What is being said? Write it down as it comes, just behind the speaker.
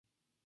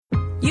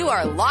You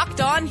are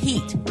Locked On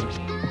Heat,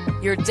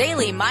 your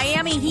daily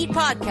Miami Heat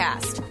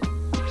podcast.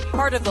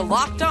 Part of the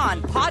Locked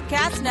On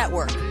Podcast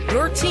Network,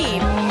 your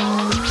team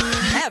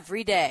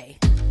every day.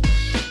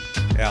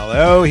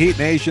 Hello, Heat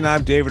Nation.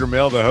 I'm David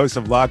Ramil, the host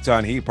of Locked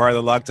On Heat, part of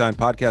the Locked On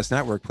Podcast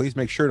Network. Please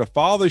make sure to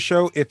follow the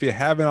show if you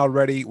haven't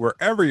already,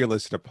 wherever you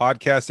listen to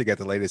podcasts to get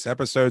the latest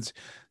episodes.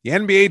 The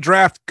NBA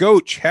Draft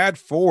GOAT, Chad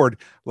Ford,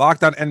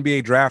 Locked On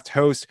NBA Draft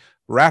host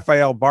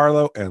Rafael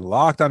Barlow, and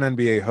Locked On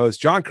NBA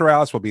host John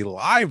Corrales will be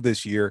live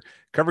this year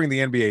covering the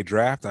NBA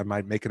Draft. I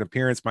might make an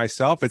appearance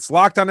myself. It's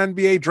Locked On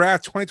NBA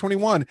Draft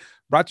 2021,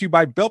 brought to you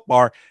by Built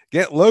Bar.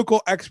 Get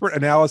local expert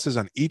analysis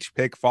on each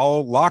pick.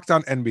 Follow Locked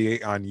On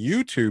NBA on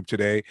YouTube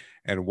today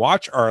and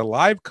watch our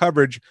live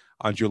coverage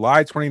on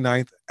July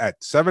 29th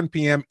at 7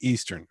 p.m.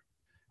 Eastern.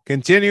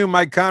 Continue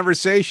my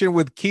conversation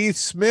with Keith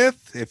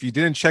Smith. If you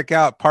didn't check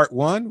out part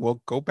one,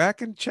 well, go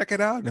back and check it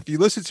out. And if you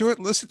listen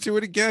to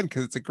it again,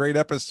 because it's a great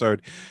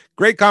episode.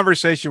 Great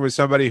conversation with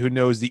somebody who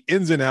knows the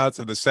ins and outs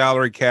of the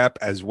salary cap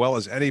as well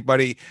as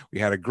anybody. We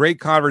had a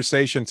great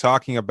conversation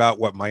talking about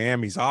what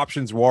Miami's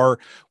options were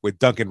with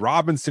Duncan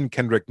Robinson,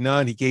 Kendrick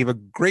Nunn. He gave a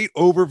great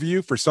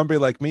overview for somebody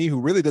like me who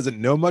really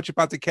doesn't know much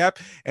about the cap.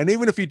 And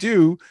even if you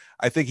do,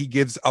 I think he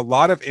gives a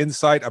lot of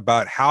insight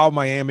about how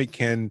Miami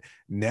can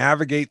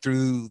navigate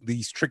through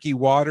these tricky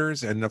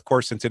waters. And of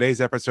course, in today's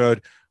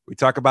episode, we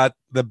talk about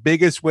the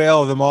biggest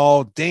whale of them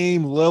all,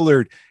 Dame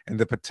Lillard, and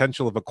the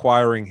potential of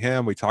acquiring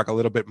him. We talk a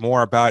little bit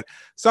more about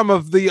some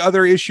of the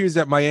other issues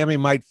that Miami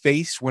might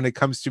face when it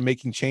comes to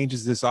making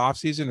changes this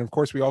offseason. And of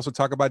course, we also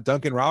talk about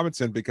Duncan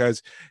Robinson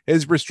because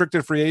his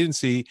restricted free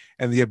agency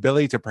and the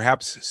ability to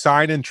perhaps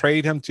sign and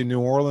trade him to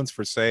New Orleans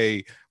for,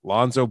 say,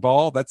 Lonzo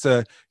Ball. That's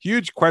a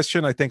huge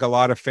question I think a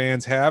lot of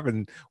fans have,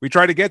 and we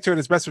try to get to it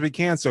as best as we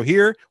can. So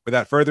here,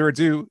 without further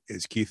ado,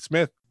 is Keith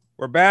Smith.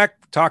 We're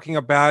back talking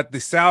about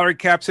the salary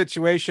cap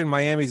situation,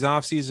 Miami's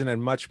offseason,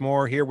 and much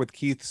more here with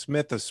Keith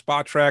Smith of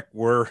Spot Track.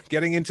 We're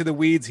getting into the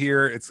weeds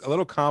here. It's a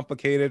little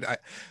complicated.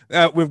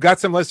 We've got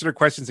some listener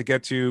questions to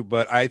get to,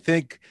 but I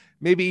think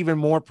maybe even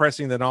more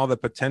pressing than all the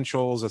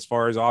potentials as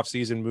far as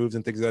offseason moves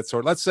and things of that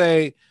sort. Let's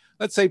say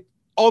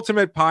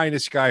ultimate pie in the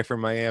sky for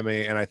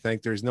Miami, and I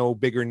think there's no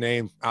bigger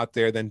name out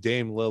there than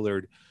Dame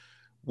Lillard.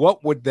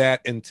 What would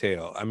that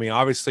entail? I mean,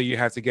 obviously you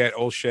have to get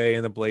O'Shea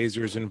and the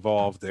Blazers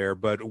involved there,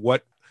 but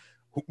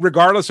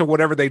regardless of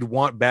whatever they'd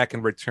want back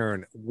in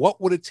return, what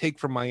would it take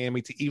for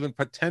Miami to even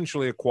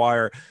potentially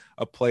acquire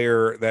a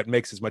player that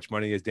makes as much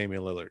money as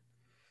Damian Lillard?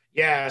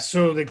 Yeah,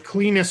 so the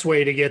cleanest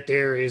way to get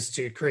there is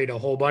to create a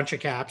whole bunch of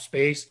cap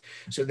space.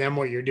 So then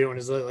what you're doing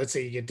is, let's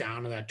say you get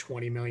down to that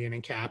 20 million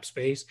in cap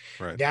space.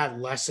 Right. That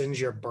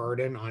lessens your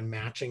burden on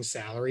matching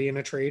salary in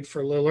a trade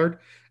for Lillard,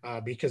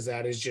 because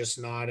that is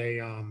just not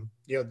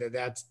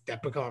that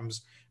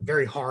becomes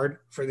very hard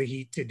for the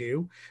Heat to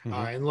do,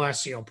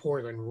 unless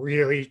Portland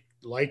really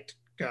liked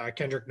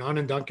Kendrick Nunn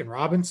and Duncan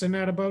Robinson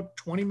at about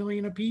 20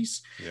 million a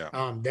piece.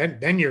 Yeah.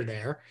 Then you're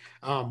there.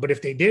 But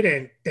if they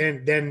didn't,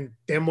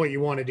 then what you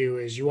want to do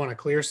is you want to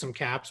clear some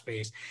cap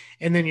space,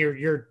 and then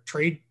your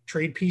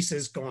trade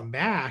pieces going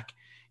back,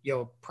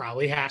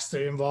 probably has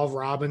to involve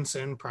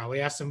Robinson, probably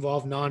has to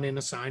involve Nunn in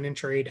a sign and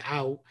trade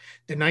out.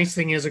 The nice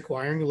thing is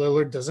acquiring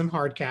Lillard doesn't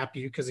hard cap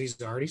you because he's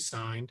already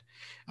signed.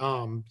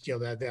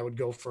 That would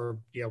go for,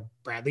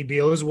 Bradley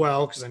Beal as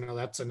well, because I know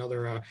that's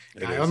another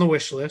guy on the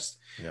wish list.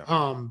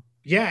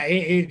 Yeah.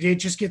 It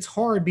just gets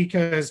hard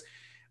because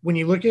when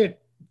you look at,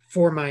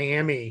 for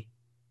Miami,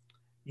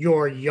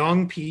 your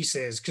young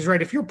pieces, because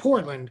if you're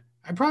Portland,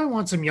 I probably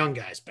want some young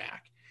guys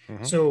back.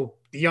 So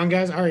the young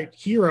guys, all right,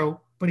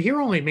 Hero, but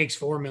Hero only makes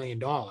 $4 million.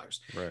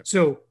 Right.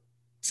 So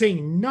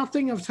saying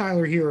nothing of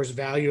Tyler Hero's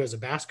value as a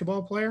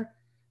basketball player,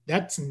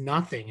 that's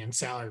nothing in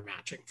salary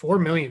matching.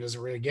 $4 million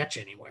doesn't really get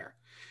you anywhere.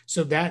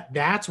 So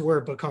that's where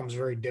it becomes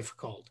very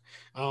difficult.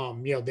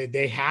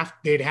 They'd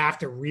have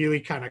to really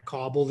kind of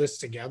cobble this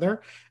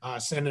together,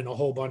 send in a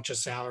whole bunch of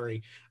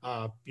salary,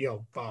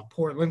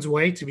 Portland's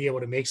way to be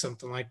able to make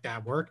something like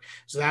that work.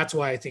 So that's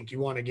why I think you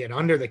want to get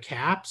under the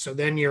cap. So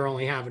then you're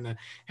only having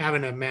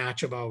a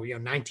match about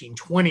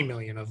 19-20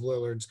 million of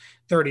Lillard's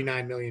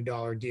 $39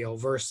 million deal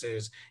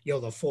versus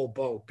the full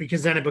boat,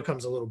 because then it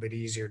becomes a little bit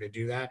easier to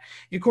do that.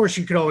 Of course,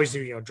 you could always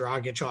do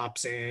Dragic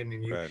opts in,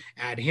 and you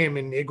add him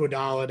and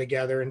Iguodala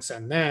together and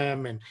send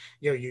them, and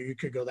you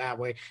could go that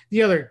way.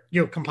 The other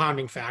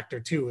compounding factor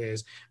too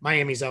is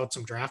Miami's out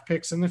some draft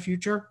picks in the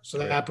future, so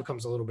that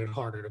becomes a little bit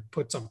harder to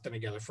put something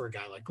together for a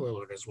guy like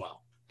Lillard as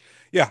well.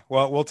 Yeah,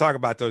 well, we'll talk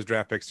about those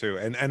draft picks too.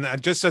 And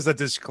just as a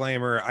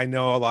disclaimer, I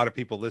know a lot of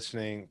people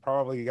listening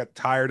probably got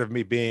tired of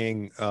me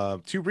being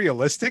too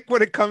realistic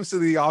when it comes to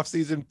the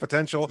offseason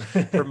potential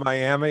for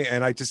Miami.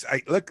 And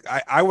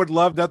I would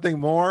love nothing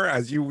more,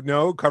 as you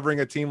know, covering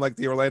a team like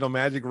the Orlando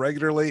Magic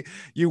regularly.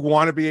 You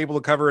want to be able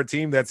to cover a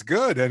team that's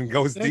good and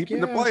goes deep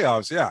in the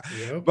playoffs. Yeah.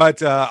 Yep.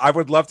 But I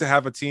would love to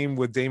have a team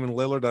with Damian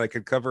Lillard that I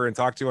could cover and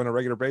talk to on a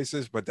regular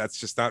basis, but that's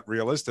just not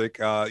realistic.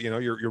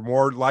 You're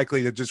more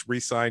likely to just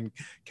re-sign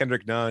Kendrick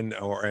Kendrick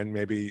Nunn and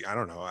maybe, I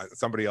don't know,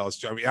 somebody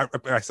else. I mean,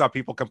 I saw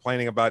people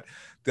complaining about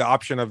the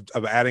option of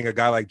adding a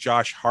guy like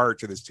Josh Hart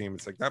to this team.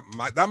 It's like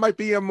that might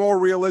be a more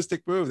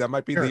realistic move. That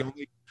might be the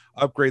only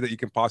upgrade that you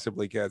can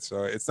possibly get.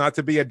 So it's not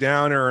to be a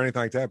downer or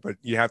anything like that, but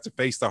you have to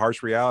face the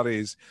harsh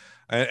realities.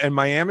 And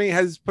Miami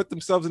has put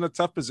themselves in a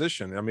tough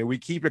position. I mean, we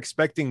keep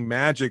expecting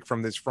magic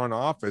from this front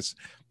office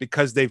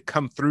because they've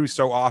come through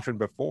so often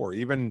before.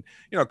 Even,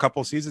 a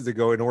couple seasons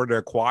ago, in order to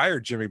acquire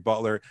Jimmy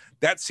Butler,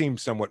 that seemed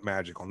somewhat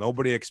magical.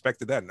 Nobody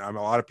expected that. And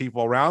a lot of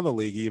people around the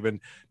league even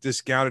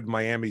discounted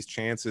Miami's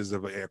chances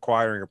of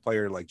acquiring a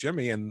player like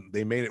Jimmy, and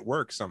they made it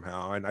work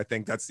somehow. And I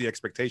think that's the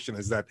expectation,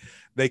 is that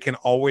they can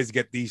always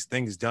get these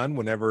things done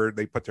whenever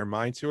they put their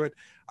mind to it.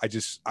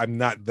 I'm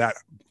not that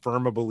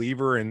firm a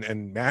believer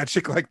in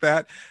magic like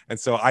that. And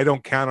so I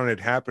don't count on it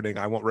happening.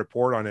 I won't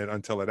report on it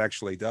until it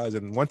actually does.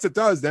 And once it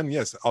does, then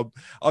yes,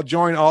 I'll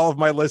join all of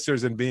my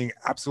listeners in being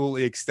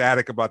absolutely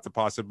ecstatic about the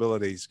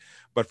possibilities.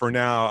 But for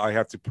now, I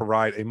have to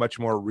provide a much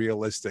more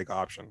realistic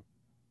option.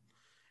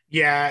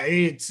 Yeah,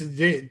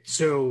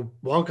 so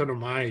welcome to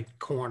my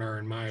corner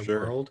in my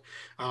world.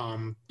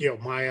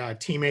 My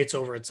teammates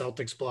over at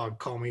Celtics blog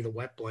call me the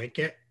wet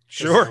blanket.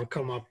 Sure.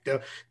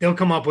 They'll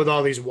come up with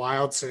all these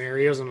wild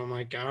scenarios, and I'm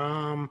like,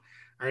 all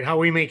right, how are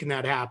we making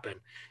that happen?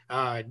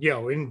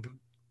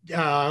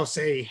 I'll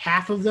say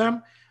half of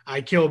them I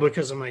kill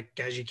because I'm like,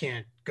 guys, you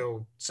can't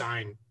go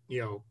sign,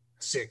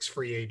 6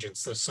 free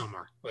agents this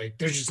summer. Like,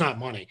 there's just not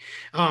money.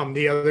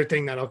 The other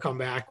thing that I'll come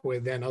back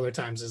with then other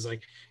times is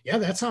like, yeah,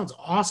 that sounds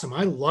awesome.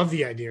 I love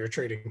the idea of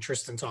trading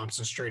Tristan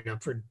Thompson straight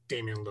up for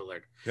Damian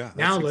Lillard. Yeah.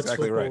 Now let's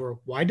flip over.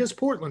 Why does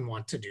Portland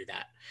want to do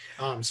that?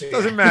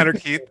 Doesn't matter,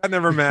 Keith. That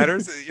never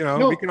matters.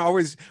 No. we can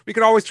always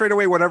trade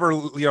away whatever,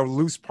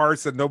 loose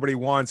parts that nobody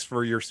wants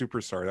for your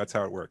superstar. That's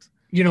how it works.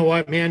 You know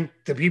what, man?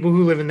 The people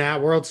who live in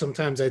that world,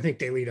 sometimes I think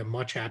they lead a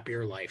much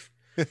happier life.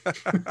 Precious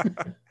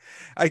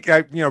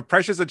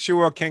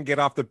Achiuwa can't get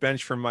off the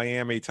bench from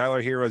Miami.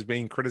 Tyler Hero is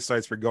being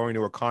criticized for going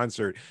to a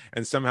concert,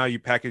 and somehow you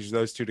package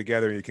those two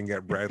together and you can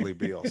get Bradley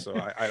Beal. So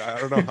I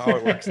don't know how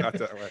it works out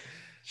that way.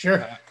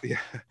 Sure. Yeah.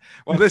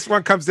 Well, this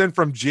one comes in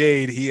from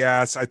Jade. He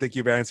asks, I think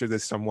you've answered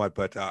this somewhat,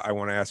 but I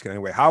want to ask it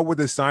anyway. How would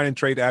the sign and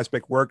trade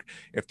aspect work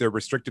if they're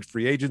restricted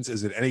free agents?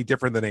 Is it any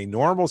different than a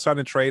normal sign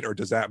and trade, or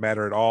does that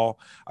matter at all?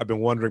 I've been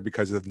wondering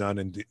because of Nunn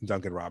and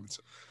Duncan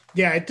Robinson.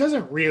 Yeah, it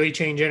doesn't really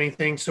change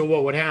anything. So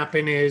what would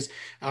happen is,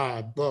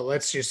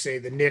 let's just say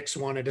the Knicks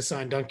wanted to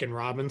sign Duncan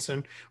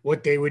Robinson.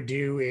 What they would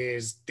do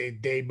is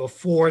they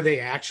before they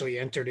actually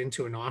entered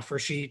into an offer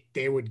sheet,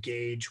 they would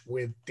gauge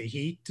with the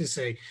Heat to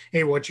say,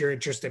 hey, what's your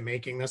interest in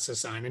making this a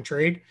sign and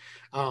trade?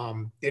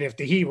 And if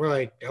the Heat were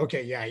like,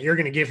 okay, yeah, you're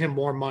going to give him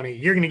more money,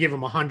 you're going to give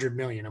him $100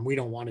 million, and we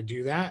don't want to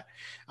do that.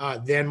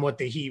 Then what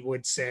the Heat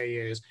would say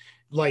is,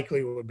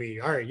 likely would be,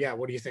 all right, yeah,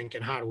 what do you think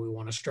and how do we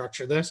want to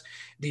structure this?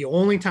 The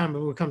only time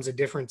it becomes a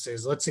difference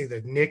is, let's say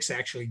the Knicks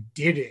actually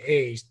did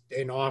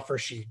an offer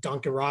sheet,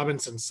 Duncan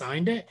Robinson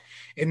signed it,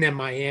 and then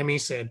Miami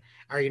said,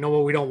 all right, you know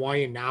what, we don't want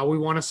you now, we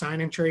want to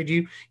sign and trade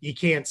you. You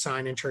can't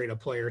sign and trade a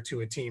player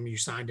to a team you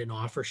signed an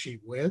offer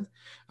sheet with.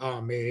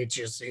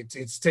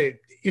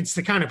 It's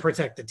to kind of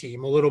protect the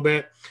team a little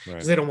bit,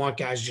 because they don't want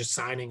guys just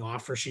signing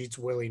offer sheets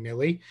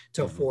willy-nilly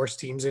to force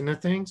teams into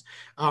things.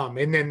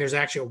 And then there's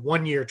actually a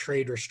 1-year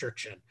trade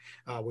restriction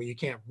where you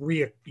can't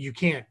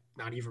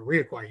not even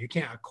reacquire. You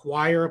can't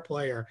acquire a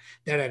player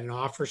that had an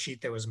offer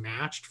sheet that was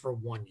matched for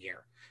 1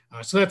 year.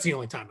 So that's the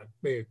only time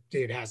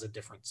it has a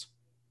difference.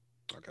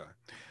 Okay.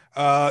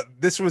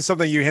 This was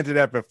something you hinted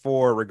at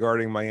before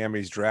regarding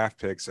Miami's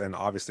draft picks, and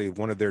obviously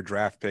one of their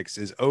draft picks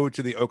is owed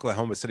to the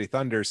Oklahoma City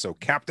Thunder. So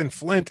Captain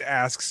Flint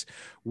asks,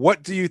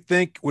 what do you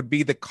think would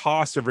be the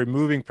cost of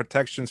removing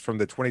protections from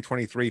the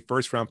 2023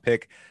 first-round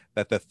pick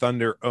that the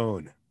Thunder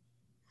own?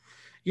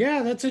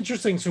 Yeah, that's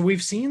interesting. So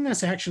we've seen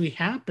this actually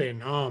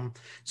happen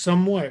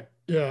somewhat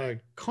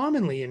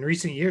commonly in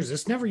recent years.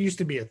 This never used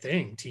to be a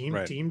thing.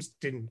 Teams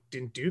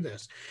didn't do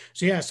this.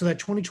 So yeah, so that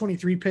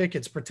 2023 pick,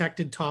 it's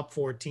protected top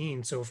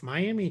 14. So if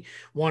Miami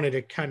wanted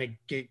to kind of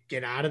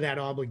get out of that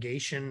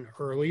obligation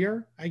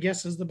earlier, I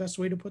guess is the best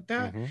way to put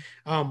that.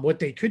 What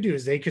they could do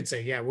is they could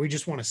say, yeah, we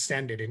just want to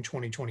send it in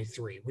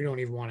 2023. We don't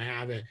even want to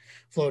have it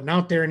floating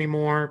out there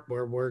anymore.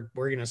 We're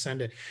going to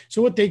send it.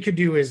 So what they could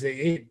do is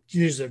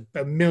there's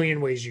a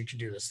million ways you could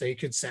do this. They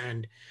could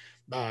send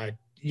a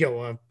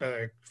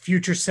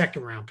future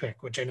second round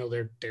pick, which I know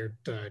they're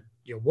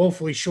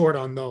woefully short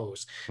on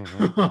those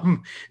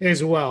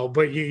as well.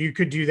 But you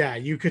could do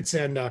that. You could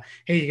send,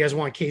 hey, you guys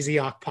want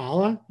KZ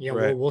Okpala?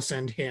 We'll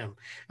send him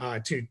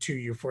to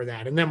you for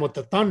that. And then what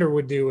the Thunder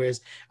would do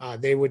is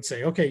they would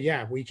say, okay,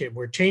 yeah,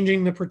 we're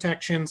changing the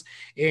protections,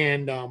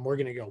 and we're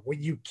going to go. What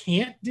you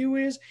can't do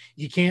is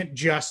you can't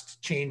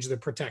just change the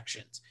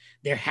protections.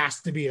 There has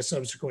to be a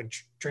subsequent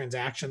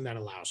transaction that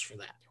allows for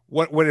that.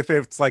 What if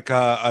it's like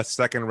a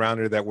second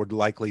rounder that would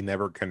likely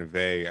never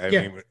convey? I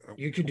mean,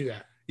 you could do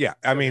that. Yeah,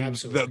 I mean,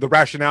 the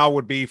rationale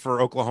would be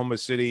for Oklahoma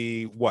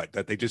City,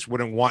 that they just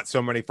wouldn't want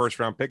so many first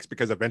round picks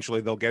because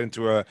eventually they'll get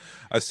into a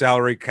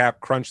salary cap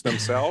crunch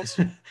themselves.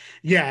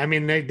 Yeah, I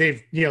mean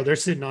they've they're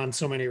sitting on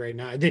so many right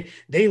now.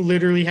 They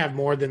literally have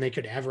more than they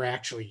could ever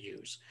actually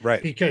use.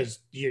 Right. Because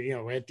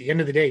at the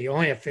end of the day, you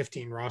only have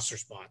 15 roster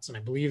spots, and I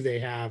believe they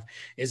have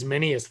as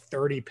many as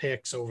 30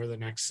 picks over the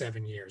next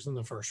 7 years in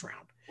the first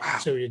round. Wow.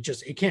 So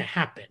it can't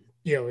happen.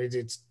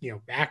 It's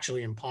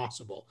actually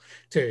impossible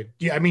to,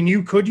 I mean,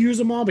 you could use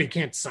them all, but you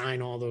can't sign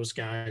all those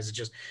guys. It's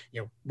just,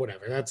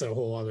 whatever. That's a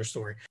whole other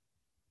story.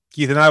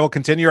 Keith and I will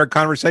continue our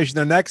conversation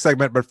in the next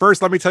segment, but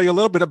first, let me tell you a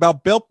little bit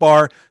about Built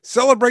Bar.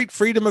 Celebrate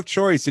freedom of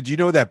choice. Did you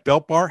know that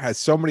Built Bar has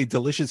so many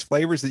delicious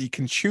flavors that you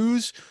can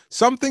choose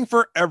something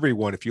for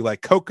everyone? If you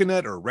like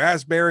coconut or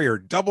raspberry or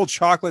double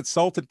chocolate,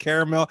 salted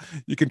caramel,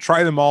 you can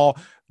try them all.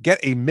 Get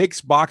a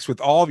mixed box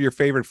with all of your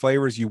favorite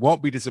flavors. You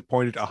won't be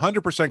disappointed.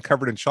 100%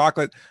 covered in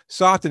chocolate,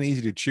 soft and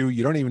easy to chew.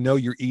 You don't even know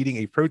you're eating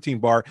a protein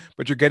bar,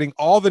 but you're getting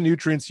all the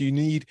nutrients you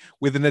need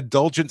with an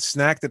indulgent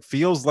snack that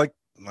feels like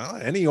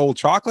any old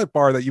chocolate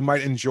bar that you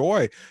might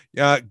enjoy.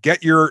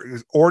 Get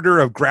your order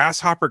of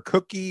grasshopper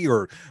cookie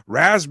or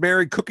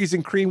raspberry cookies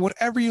and cream,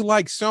 whatever you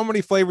like. So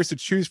many flavors to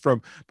choose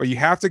from, but you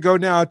have to go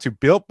now to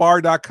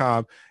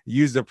builtbar.com.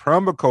 Use the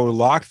promo code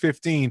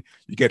LOCK15.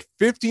 You get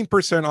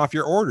 15% off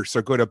your order.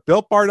 So go to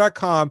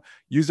builtbar.com,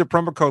 use the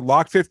promo code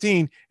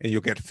LOCK15, and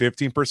you'll get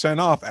 15%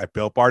 off at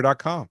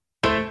builtbar.com.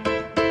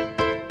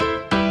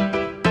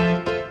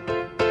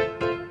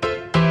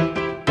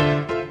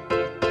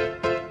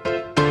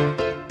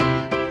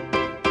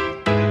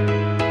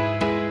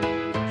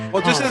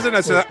 Well, just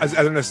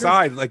as an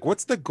aside, like,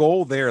 what's the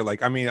goal there?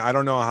 Like, I mean, I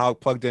don't know how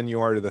plugged in you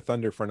are to the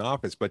Thunder front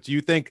office, but do you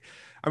think,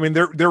 I mean,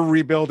 they're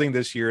rebuilding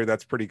this year.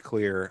 That's pretty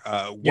clear.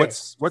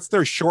 What's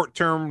their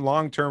short-term,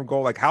 long-term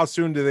goal? Like, how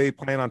soon do they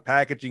plan on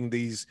packaging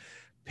these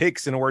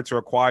picks in order to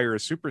acquire a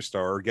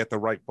superstar or get the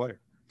right player?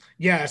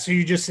 Yeah, so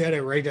you just said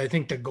it right. I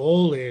think the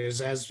goal is,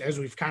 as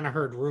we've kind of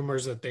heard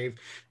rumors that they've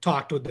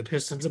talked with the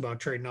Pistons about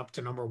trading up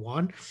to number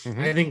one.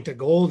 Mm-hmm. I think the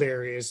goal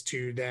there is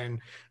to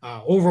then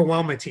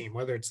overwhelm a team,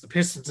 whether it's the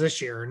Pistons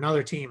this year or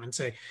another team, and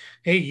say,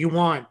 hey, you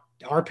want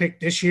our pick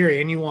this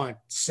year and you want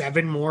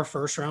 7 more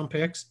first-round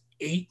picks,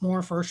 8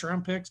 more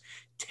first-round picks,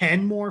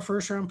 10 more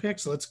first-round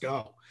picks, let's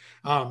go.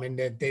 And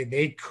that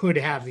they could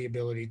have the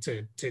ability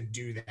to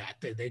do that.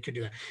 They could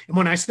do that. And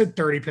when I said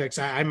 30 picks,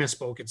 I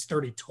misspoke. It's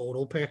 30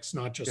 total picks,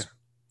 not just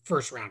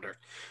first rounder.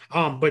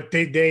 But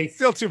they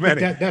still too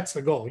many. That's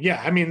the goal.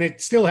 Yeah, I mean, they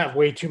still have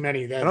way too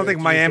many. I don't think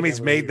Miami's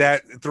made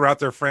that throughout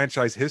their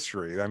franchise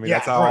history. I mean,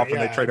 that's how often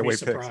they trade away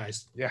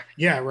picks.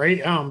 Yeah,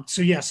 right.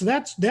 So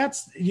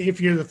that's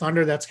if you're the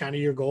Thunder, that's kind of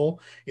your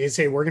goal. Is,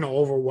 hey, we're going to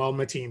overwhelm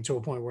a team to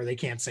a point where they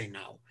can't say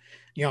no.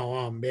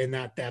 And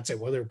that's it,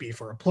 whether it be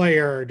for a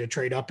player or to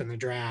trade up in the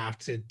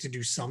draft to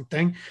do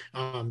something.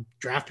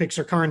 Draft picks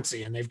are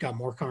currency, and they've got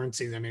more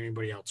currency than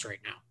anybody else right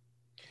now.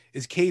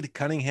 Is Cade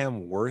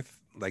Cunningham worth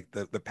like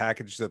the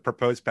package, the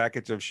proposed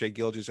package of Shai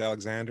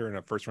Gilgeous-Alexander and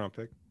a first round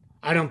pick?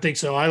 I don't think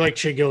so. I like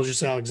Shai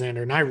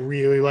Gilgeous-Alexander, and I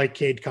really like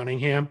Cade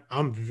Cunningham.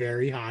 I'm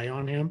very high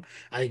on him.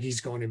 I think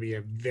he's going to be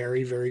a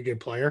very, very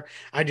good player.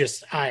 I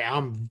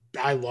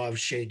love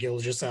Shai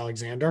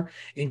Gilgeous-Alexander,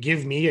 and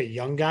give me a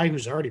young guy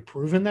who's already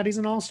proven that he's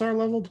an all-star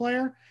level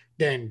player,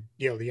 then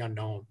the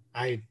unknown.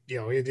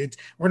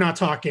 We're not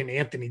talking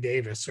Anthony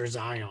Davis or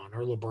Zion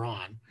or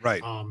LeBron,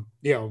 right?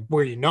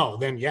 Where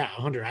then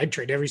 100. I'd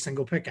trade every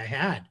single pick I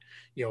had.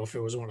 If it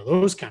was one of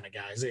those kind of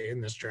guys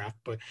in this draft.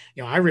 But,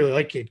 I really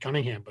like Cade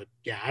Cunningham, but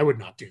I would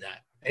not do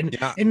that.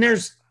 And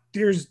there's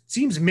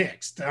seems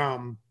mixed. I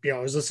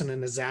was listening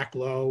to Zach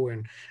Lowe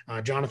and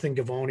Jonathan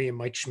Givony and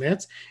Mike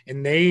Schmitz,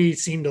 and they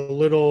seemed a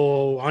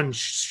little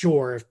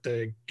unsure if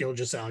the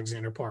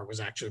Gilgeous-Alexander part was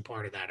actually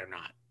part of that or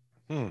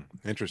not.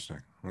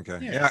 Interesting. Okay.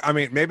 Yeah. I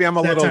mean, maybe I'm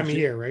a little time of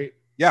year, right?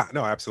 Yeah,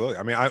 no, absolutely.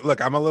 I mean,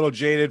 I'm a little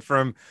jaded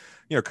from,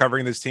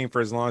 covering this team for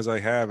as long as I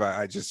have.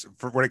 I just,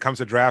 for when it comes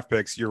to draft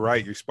picks, you're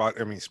right. You're spot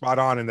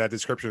on in that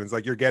description. It's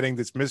like you're getting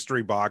this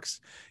mystery box.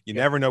 You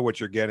never know what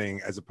you're getting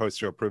as opposed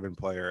to a proven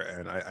player.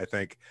 And I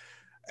think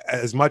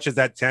as much as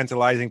that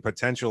tantalizing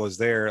potential is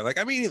there, like,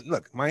 I mean,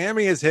 look,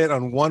 Miami has hit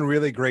on one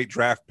really great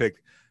draft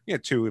pick,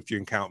 2 if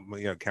you can count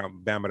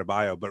Bam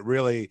Adebayo, but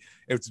really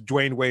it's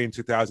Dwayne Wade in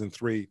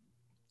 2003.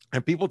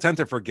 And people tend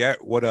to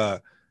forget what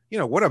a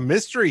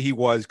mystery he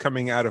was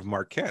coming out of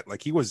Marquette.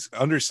 Like, he was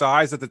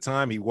undersized at the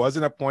time. He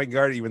wasn't a point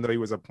guard, even though he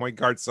was a point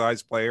guard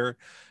size player.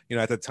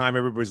 At the time,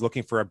 everybody was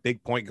looking for a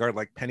big point guard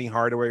like Penny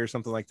Hardaway or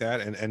something like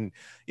that. And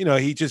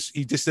he just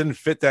didn't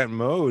fit that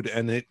mode.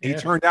 And he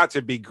turned out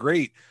to be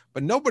great,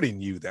 but nobody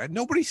knew that.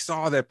 Nobody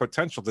saw that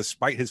potential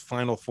despite his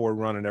Final Four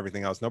run and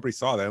everything else. Nobody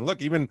saw that. And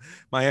look, even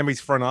Miami's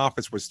front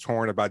office was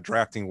torn about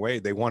drafting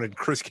Wade. They wanted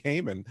Chris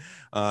Kaman,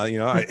 a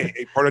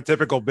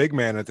prototypical big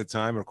man at the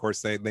time. Of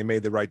course, they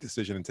made the right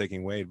decision in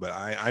taking Wade. But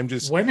I'm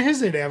just, when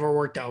has it ever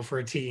worked out for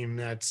a team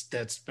that's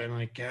been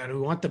like, God, we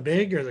want the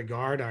big or the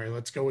guard? All right,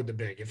 let's go with the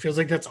big. It feels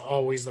like that's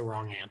always the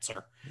wrong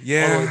answer.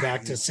 Yeah. All the way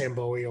back to Sam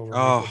Bowie over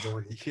Michael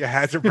Jordan. You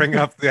had to bring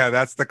up,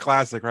 that's the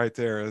classic right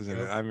there, isn't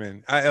it? I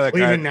mean,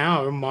 even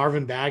now,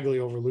 Marvin Bagley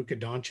over Luka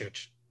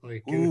Doncic.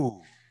 Like,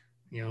 ooh,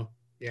 yeah,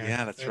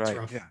 that's right.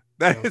 Rough. Yeah,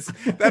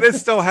 that is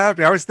still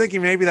happening. I was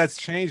thinking maybe that's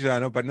changed. I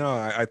know, but no,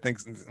 I think.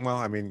 Well,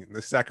 I mean,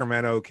 the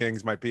Sacramento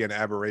Kings might be an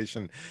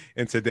aberration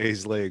in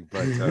today's league,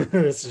 but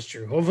this is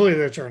true. Hopefully,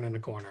 they're turning the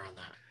corner on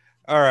that.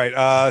 All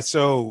right.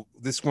 So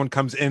this one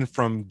comes in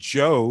from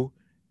Joe.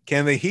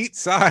 Can the Heat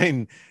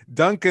sign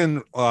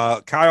Duncan,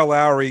 Kyle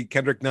Lowry,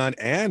 Kendrick Nunn,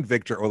 and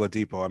Victor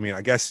Oladipo? I mean,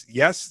 I guess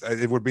yes.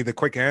 It would be the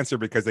quick answer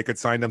because they could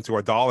sign them to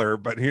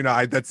 $1, but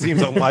that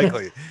seems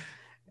unlikely.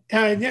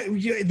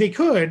 They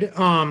could.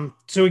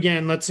 So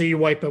again, let's say you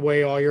wipe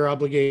away all your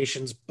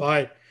obligations,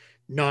 but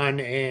Nunn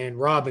and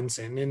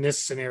Robinson. In this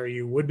scenario,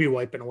 you would be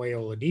wiping away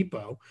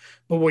Oladipo.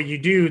 But what you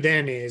do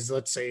then is,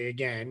 let's say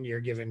again, you're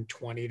giving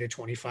 20 to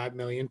 25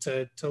 million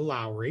to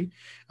Lowry.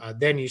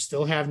 Then you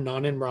still have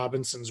Nunn and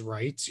Robinson's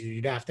rights.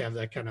 You'd have to have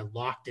that kind of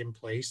locked in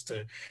place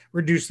to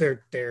reduce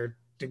their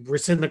to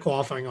rescind the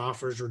qualifying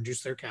offers,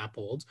 reduce their cap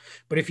holds.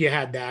 But if you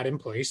had that in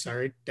place, all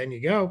right, then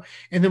you go.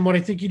 And then what I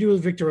think you do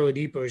with Victor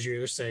Oladipo is you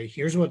either say,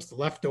 here's what's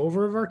left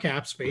over of our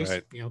cap space,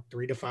 right,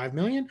 3 to 5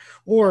 million,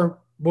 or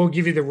we'll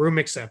give you the room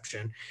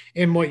exception.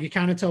 And what you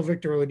kind of tell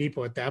Victor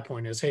Oladipo at that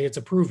point is, hey, it's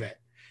a prove it.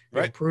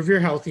 Right. Prove you're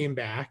healthy and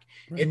back.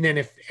 Right. And then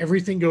if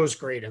everything goes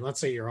great, and let's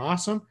say you're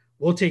awesome,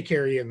 we'll take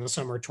care of you in the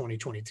summer of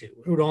 2022.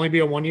 It would only be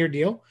a 1-year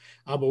deal,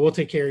 but we'll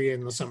take care of you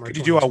in the summer. Could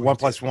you do a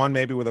 1+1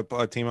 maybe with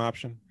a team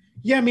option?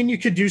 Yeah, I mean, you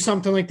could do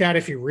something like that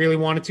if you really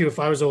wanted to. If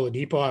I was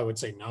Oladipo, I would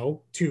say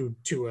no to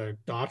an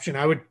option.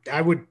 I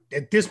would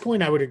at this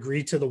point, I would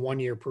agree to the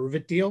 1-year prove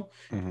it deal,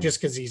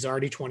 just because he's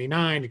already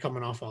 29,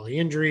 coming off all the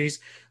injuries.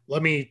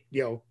 Let me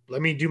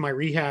do my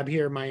rehab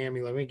here in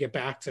Miami. Let me get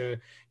back to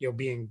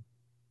being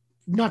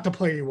not the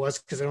player he was,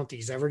 because I don't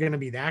think he's ever going to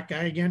be that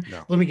guy again.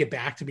 No. Let me get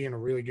back to being a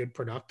really good,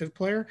 productive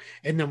player.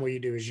 And then what you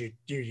do is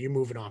you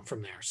move it on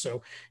from there.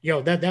 So,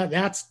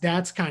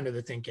 that's kind of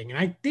the thinking. And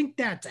I think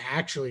that's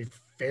actually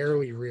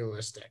fairly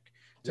realistic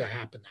to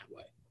happen that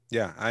way.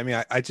 Yeah. I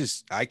mean,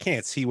 I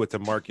can't see what the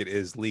market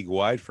is league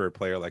wide for a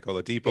player like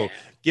Oladipo,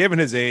 given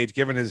his age,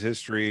 given his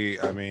history.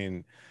 I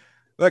mean,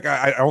 look,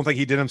 I don't think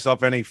he did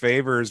himself any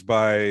favors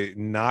by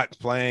not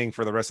playing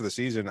for the rest of the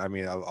season. I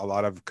mean, a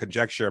lot of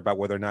conjecture about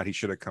whether or not he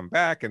should have come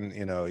back, and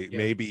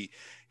maybe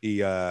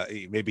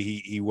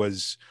he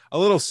was a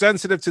little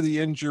sensitive to the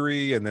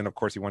injury, and then of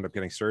course he wound up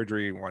getting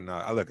surgery and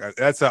whatnot. Look,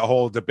 that's a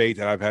whole debate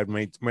that I've had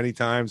many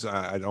times.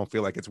 I don't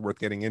feel like it's worth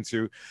getting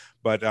into,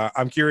 but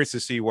I'm curious to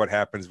see what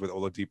happens with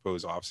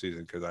Oladipo's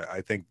offseason, because I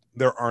think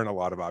there aren't a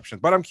lot of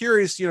options. But I'm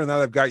curious, now that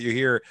I've got you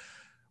here,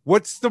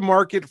 what's the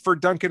market for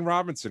Duncan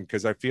Robinson?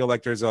 Because I feel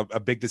like there's a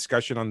big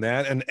discussion on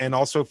that. And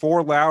also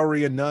for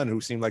Lowry and Nunn, who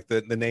seem like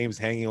the names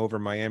hanging over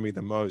Miami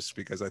the most,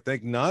 because I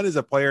think Nunn is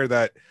a player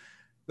that,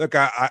 look,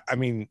 I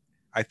mean,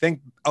 I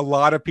think a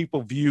lot of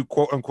people view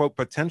quote unquote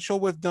potential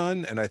with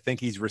Nunn. And I think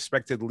he's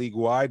respected league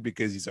wide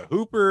because he's a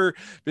hooper,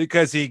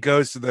 because he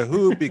goes to the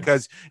hoop,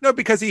 because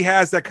he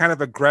has that kind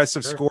of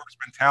aggressive scorers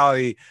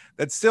mentality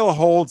that still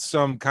holds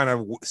some kind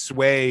of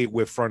sway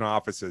with front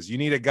offices. You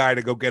need a guy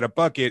to go get a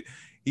bucket.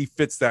 He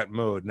fits that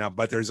mode now,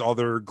 but there's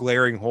other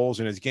glaring holes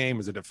in his game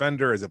as a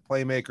defender, as a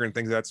playmaker, and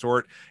things of that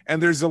sort. And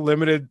there's a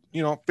limited,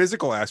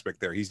 physical aspect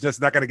there. He's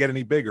just not going to get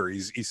any bigger.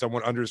 He's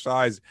somewhat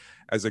undersized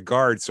as a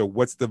guard. So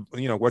what's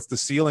the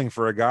ceiling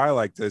for a guy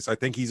like this? I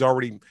think he's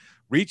already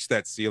reached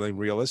that ceiling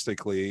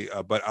realistically,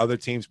 but other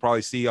teams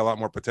probably see a lot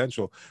more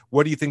potential.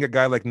 What do you think a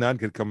guy like Nunn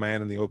could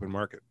command in the open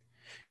market?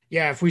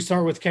 Yeah, if we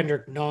start with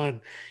Kendrick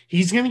Nunn,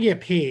 he's going to get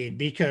paid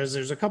because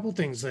there's a couple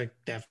things that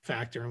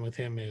factor in with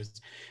him. Is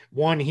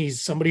one,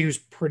 he's somebody who's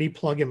pretty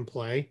plug and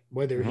play,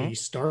 whether he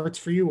starts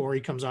for you or he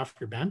comes off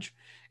your bench.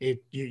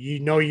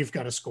 You've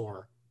got a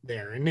scorer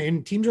there,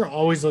 and teams are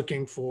always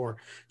looking for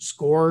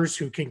scorers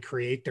who can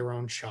create their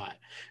own shot.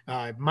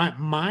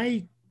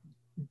 My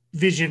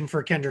vision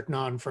for Kendrick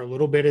Nunn for a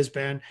little bit has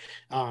been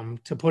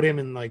to put him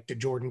in like the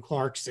Jordan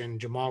Clarkson,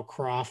 Jamal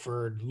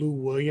Crawford, Lou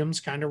Williams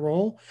kind of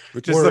role,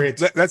 which is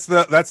that's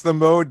the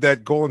mode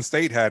that Golden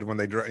State had when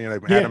they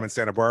had him in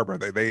Santa Barbara.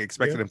 They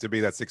expected him to be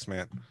that sixth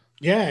man.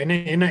 Yeah,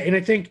 and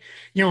I think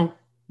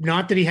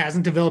not that he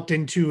hasn't developed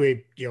into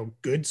a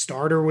good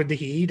starter with the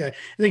Heat. I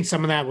think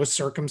some of that was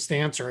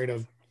circumstance, right?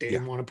 They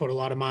didn't want to put a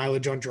lot of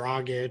mileage on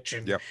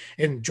Dragic,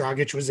 and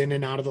Dragic was in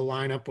and out of the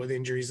lineup with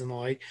injuries and the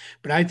like.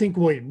 But I think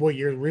what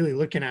you're really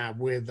looking at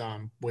with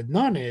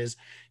Nunn is,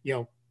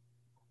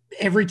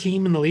 every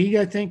team in the league,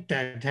 I think,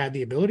 that had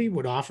the ability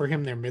would offer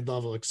him their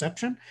mid-level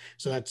exception.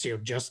 So that's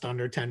just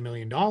under $10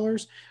 million,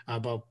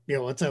 about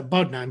it's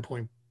about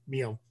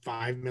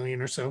 9.5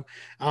 million or so.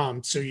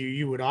 So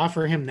you would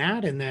offer him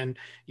that, and then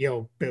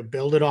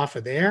build it off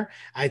of there.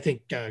 I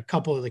think a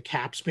couple of the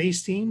cap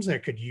space teams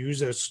that could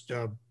use a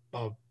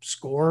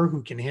scorer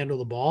who can handle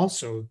the ball.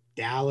 So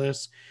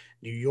Dallas,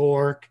 New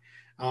York,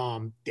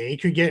 they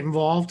could get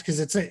involved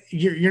because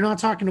you're not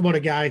talking about a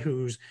guy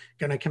who's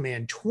going to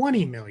command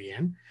 20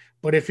 million,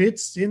 but if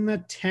it's in the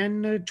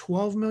 10 to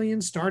 12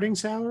 million starting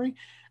salary,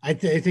 I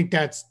think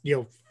that's,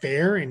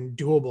 fair and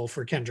doable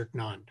for Kendrick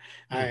Nunn.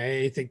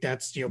 I think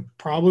that's,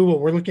 probably what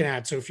we're looking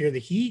at. So if you're the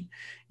Heat,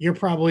 you're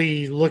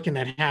probably looking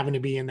at having to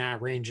be in that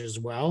range as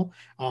well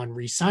on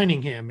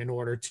re-signing him in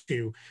order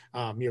to,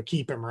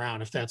 keep him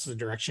around if that's the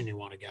direction you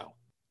want to go.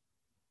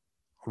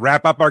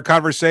 Wrap up our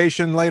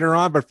conversation later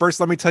on, but first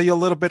let me tell you a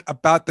little bit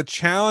about the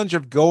challenge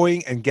of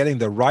going and getting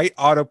the right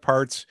auto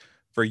parts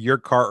for your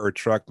car or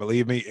truck.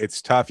 Believe me,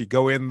 it's tough. You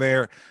go in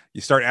there,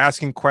 you start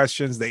asking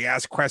questions, they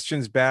ask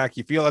questions back,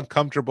 you feel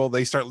uncomfortable,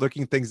 they start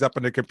looking things up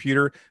on the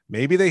computer.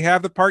 Maybe they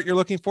have the part you're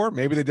looking for,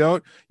 maybe they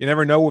don't. You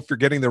never know if you're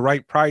getting the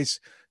right price.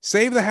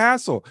 Save the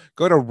hassle.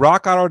 Go to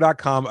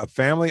rockauto.com, a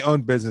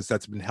family-owned business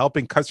that's been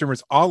helping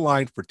customers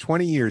online for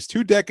 20 years,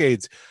 2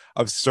 decades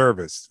of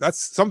service.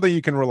 That's something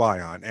you can rely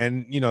on.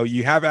 And,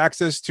 you have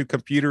access to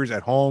computers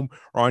at home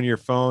or on your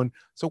phone.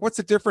 So what's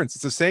the difference?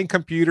 It's the same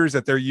computers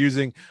that they're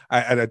using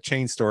at a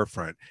chain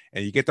storefront.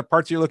 And you get the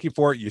parts you're looking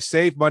for. You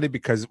save money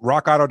because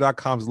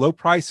rockauto.com's low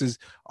prices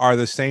are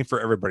the same for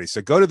everybody.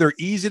 So go to their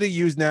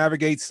easy-to-use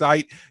navigate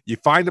site. You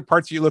find the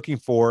parts you're looking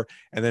for,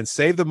 and then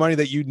save the money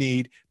that you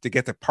need to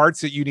get the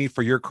parts that you need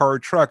for your car or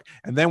truck.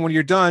 And then when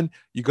you're done,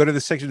 you go to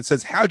the section that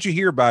says, how'd you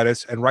hear about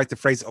us? And write the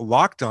phrase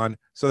locked on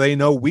so they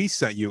know we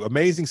sent you.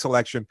 Amazing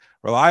selection,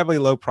 reliably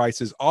low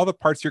prices, all the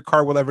parts your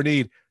car will ever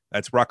need.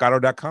 That's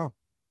rockauto.com.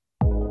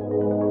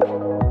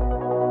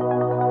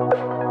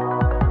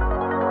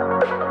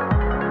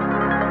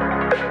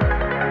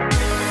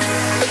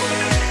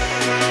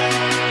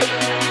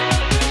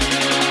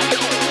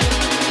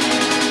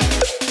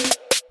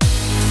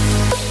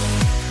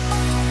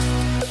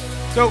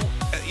 So,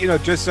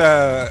 just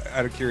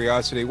out of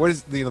curiosity, what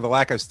is the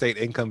lack of state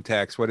income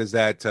tax? What does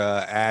that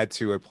add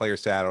to a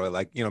player's salary?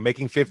 Like,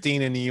 making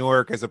 15 in New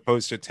York as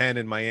opposed to 10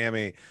 in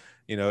Miami.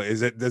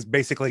 Does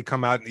basically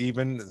come out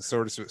even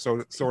sort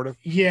of?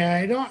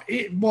 Yeah,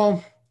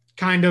 well,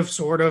 kind of,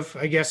 sort of,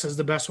 I guess is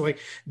the best way.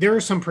 There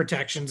are some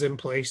protections in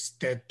place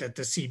that the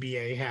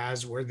CBA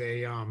has where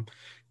they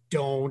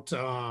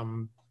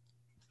don't.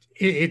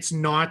 It's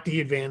not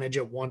the advantage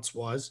it once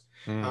was.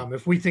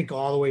 If we think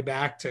all the way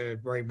back to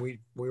we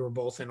were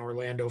both in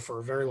Orlando for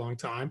a very long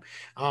time,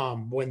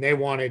 when they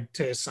wanted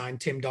to sign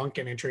Tim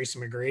Duncan and Tracy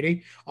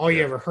McGrady, all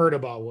you ever heard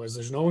about was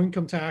there's no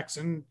income tax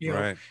in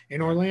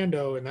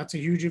Orlando, and that's a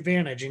huge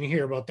advantage. And you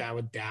hear about that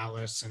with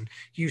Dallas and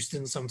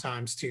Houston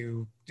sometimes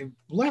too,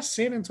 less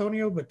San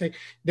Antonio, but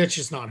that's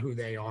just not who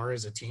they are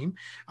as a team.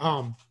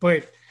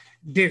 But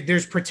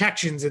there's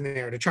protections in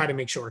there to try to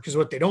make sure, because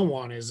what they don't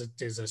want is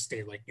a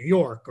state like New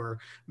York or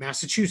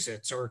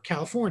Massachusetts or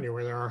California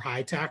where there are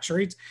high tax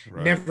rates,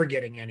 never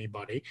getting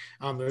anybody.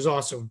 There's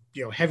also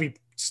heavy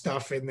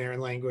stuff in there in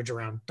language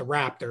around the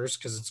Raptors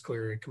because it's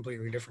clearly a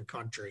completely different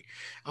country.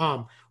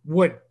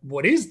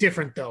 What is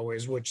different though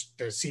is, which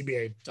the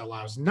CBA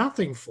allows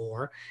nothing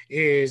for,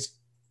 is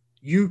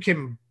you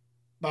can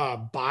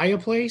buy a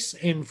place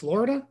in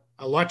Florida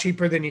a lot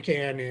cheaper than you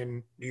can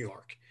in New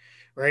York.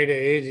 Right.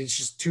 It's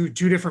just two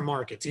different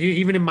markets.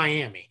 Even in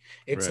Miami,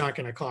 it's not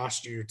going to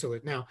cost you to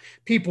it. Now,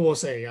 people will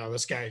say, oh,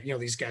 this guy,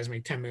 these guys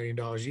make $10 million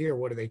a year.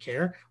 What do they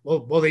care?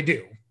 Well, they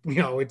do.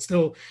 It's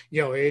still,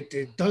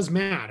 it does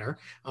matter.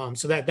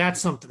 So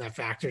that's something that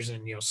factors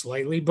in,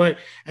 slightly. But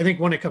I think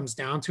when it comes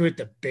down to it,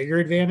 the bigger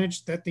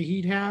advantage that the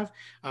Heat have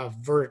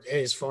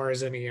as far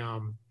as any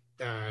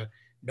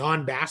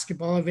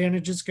non-basketball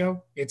advantages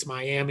go, it's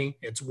Miami.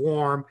 It's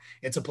warm.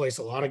 It's a place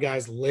a lot of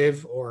guys live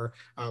for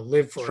a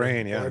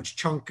large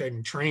chunk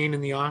and train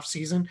in the off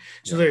season.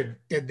 So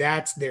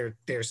that's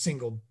their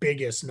single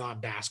biggest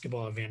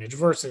non-basketball advantage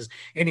versus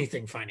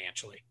anything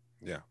financially.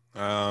 Yeah.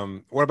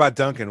 What about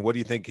Duncan? What do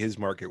you think his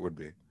market would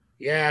be?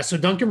 Yeah. So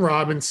Duncan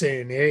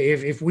Robinson,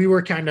 if we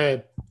were kind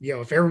of,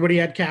 if everybody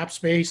had cap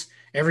space,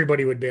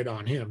 everybody would bid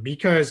on him,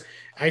 because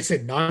I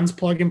said Nunn's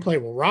plug and play.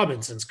 Well,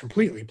 Robinson's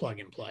completely plug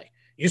and play.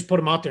 You just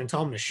put him out there and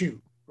tell him to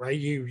shoot, right?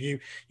 You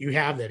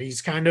have that.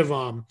 He's kind of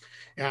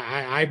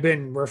I've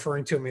been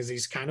referring to him as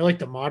he's kind of like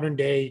the modern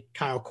day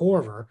Kyle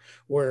Korver,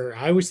 where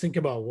I always think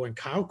about when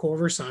Kyle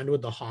Korver signed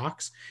with the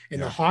Hawks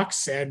and the Hawks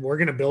said, we're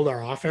going to build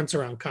our offense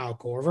around Kyle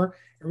Korver.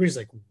 Everybody's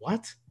like,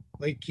 what?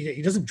 Like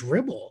he doesn't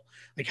dribble.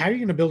 Like, how are you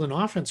going to build an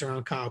offense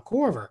around Kyle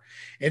Korver?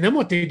 And then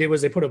what they did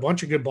was they put a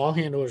bunch of good ball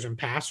handlers and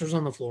passers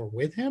on the floor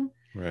with him.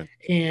 Right.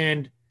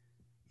 And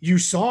you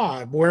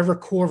saw wherever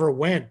Korver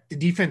went, the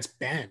defense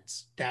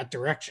bends that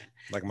direction.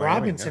 Like Miami,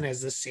 Robinson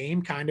has the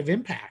same kind of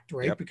impact,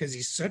 right? Because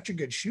he's such a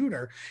good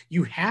shooter.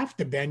 You have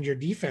to bend your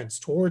defense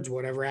towards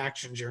whatever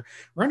actions you're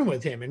running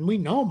with him. And we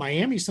know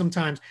Miami,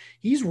 sometimes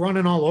he's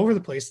running all over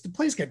the place. The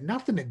play's got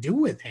nothing to do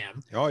with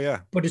him. Oh, yeah.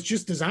 But it's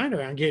just designed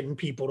around getting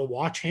people to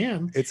watch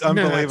him. It's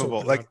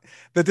unbelievable. Like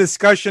the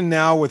discussion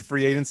now with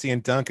free agency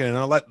and Duncan, and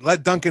I'll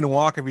let Duncan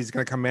walk if he's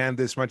going to command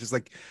this much. It's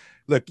like,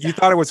 look, you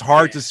thought it was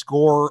hard to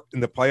score in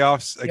the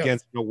playoffs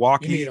against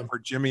Milwaukee for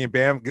Jimmy and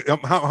Bam.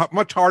 How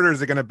much harder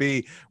is it going to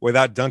be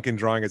without Duncan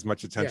drawing as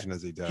much attention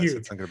as he does? Huge.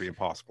 It's not going to be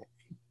impossible.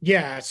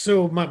 Yeah.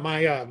 So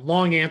my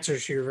long answer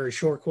to your very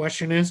short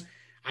question is,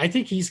 I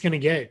think he's going to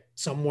get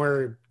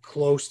somewhere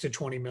close to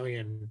 20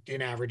 million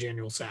in average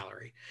annual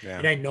salary. Yeah.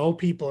 And I know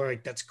people are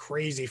like, that's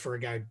crazy for a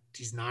guy.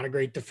 He's not a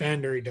great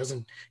defender.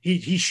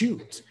 He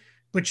shoots,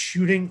 but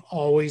shooting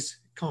always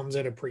comes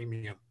at a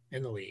premium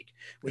in the league.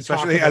 We talk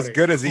Especially about as it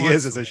good as he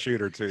is as a constantly.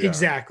 shooter too. Yeah.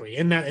 Exactly.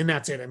 And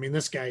that's it. I mean,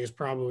 this guy is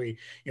probably,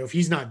 if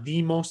he's not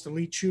the most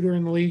elite shooter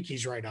in the league,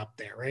 he's right up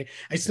there, right?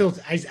 I still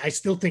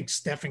think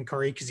Stephen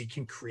Curry, because he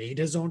can create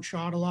his own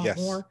shot a lot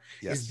more,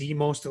 is the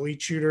most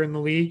elite shooter in the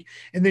league.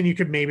 And then you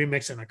could maybe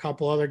mix in a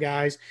couple other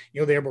guys,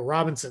 there, but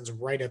Robinson's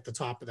right at the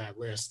top of that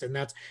list. And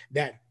that's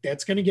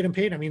going to get him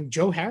paid. I mean,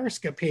 Joe Harris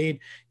got paid,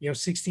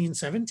 16,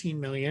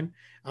 17 million.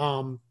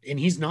 And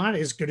he's not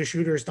as good a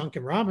shooter as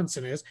Duncan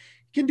Robinson is.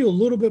 Can do a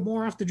little bit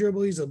more off the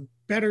dribble. He's a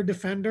better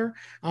defender.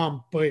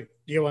 But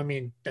I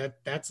mean,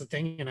 that's the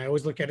thing. And I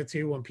always look at it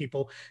too, when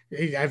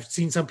I've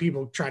seen some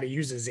people try to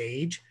use his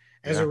age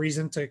as a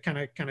reason to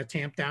kind of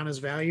tamp down his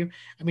value.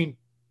 I mean,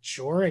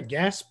 sure, I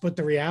guess, but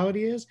the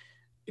reality is,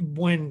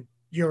 when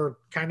your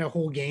kind of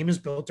whole game is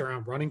built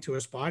around running to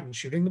a spot and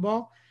shooting the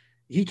ball,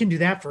 he can do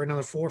that for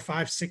another 4,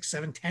 5, 6,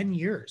 7, 10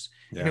 years,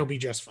 and he'll be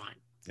just fine.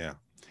 Yeah.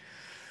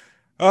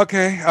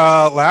 Okay,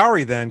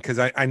 Lowry then, because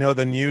I know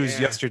the news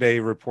yesterday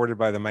reported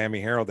by the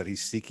Miami Herald that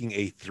he's seeking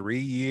a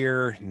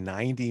 3-year,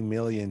 $90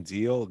 million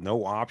deal,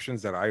 no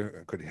options that I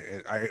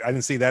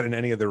didn't see that in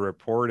any of the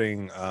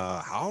reporting.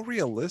 How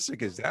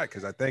realistic is that?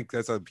 Because I think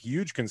that's a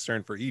huge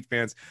concern for Heat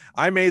fans.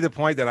 I made the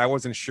point that I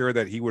wasn't sure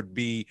that he would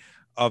be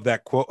of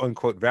that quote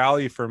unquote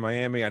value for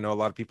Miami. I know a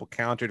lot of people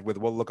countered with,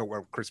 well, look at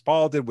what Chris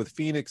Paul did with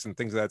Phoenix and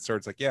things of that sort.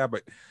 It's like, yeah,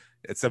 but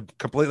it's a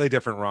completely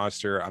different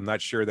roster. I'm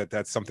not sure that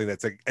that's something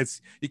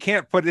you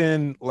can't put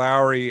in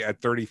Lowry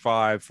at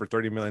 35 for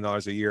 $30 million a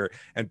year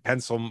and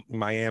pencil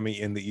Miami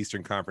in the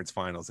Eastern Conference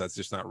Finals. That's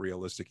just not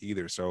realistic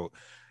either. So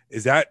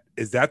is that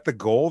the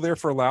goal there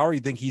for Lowry?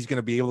 You think he's going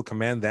to be able to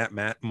command that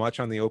much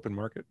on the open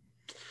market?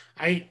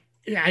 I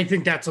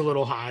think that's a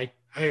little high.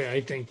 I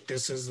think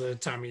this is the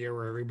time of year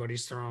where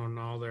everybody's throwing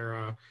all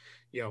their,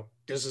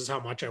 this is how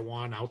much I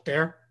want out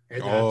there.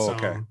 And that's,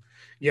 okay.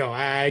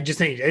 I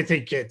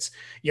think it's,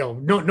 no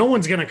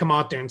one's going to come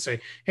out there and say,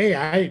 hey,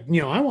 I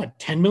want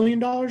 $10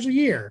 million a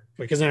year,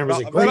 because then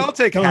everyone's like, great, I'll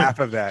take half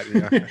of that.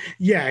 Yeah.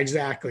 Yeah,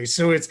 exactly.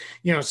 So it's,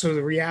 so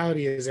the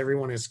reality is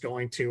everyone is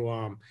going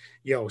to,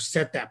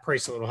 set that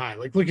price a little high.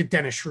 Like, look at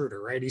Dennis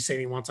Schroeder, right? He's saying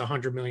he wants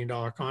 $100 million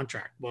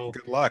contract. Well,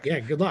 good luck.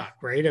 Yeah, good luck,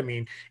 right? I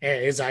mean,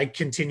 as I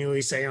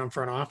continually say on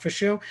Front Office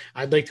Show,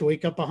 I'd like to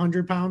wake up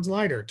 100 pounds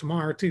lighter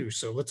tomorrow too.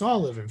 So let's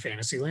all live in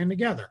fantasy land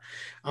together.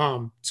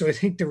 So I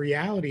think the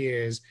reality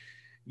is,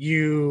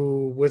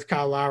 with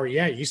Kyle Lowry,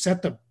 you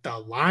set the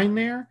line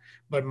there,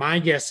 but my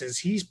guess is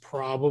he's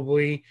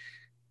probably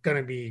going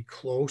to be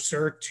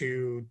closer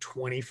to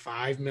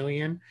 25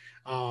 million,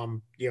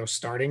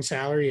 starting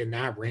salary in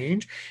that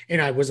range.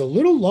 And I was a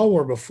little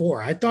lower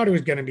before. I thought it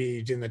was going to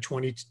be in the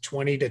 20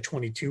 to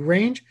 22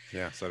 range.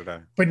 Yeah, so did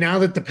I. But now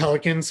that the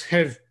Pelicans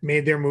have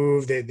made their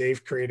move,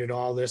 they've created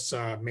all this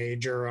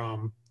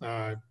major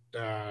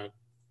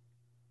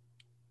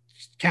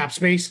cap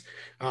space.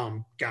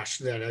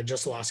 That I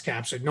just lost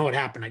cap. So no, it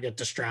happened. I get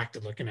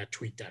distracted looking at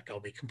TweetDeck.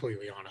 I'll be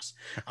completely honest.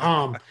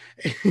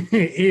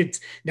 It's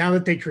now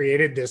that they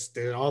created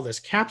all this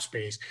cap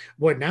space,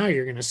 what now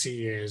you're going to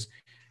see is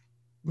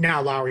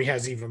now Lowry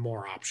has even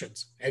more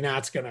options, and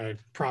that's going to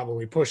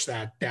probably push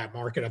that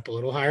market up a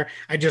little higher.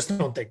 I just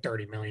don't think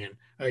 30 million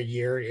a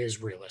year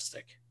is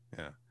realistic.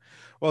 Yeah.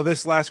 Well,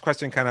 this last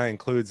question kind of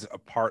includes a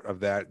part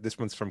of that. This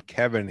one's from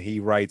Kevin. He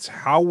writes,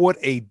 how would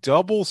a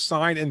double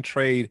sign and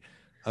trade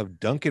of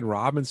Duncan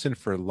Robinson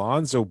for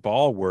Lonzo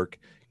Ball work?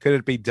 Could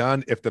it be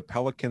done if the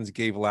Pelicans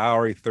gave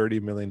Lowry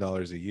 $30 million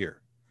a year?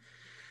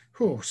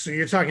 So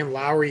you're talking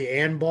Lowry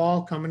and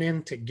Ball coming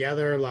in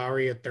together,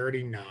 Lowry at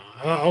 30? No.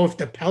 If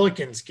the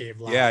Pelicans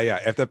gave Lowry. Yeah.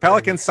 If the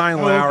Pelicans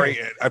sign Lowry,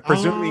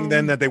 presuming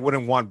then that they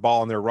wouldn't want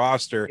Ball on their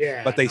roster,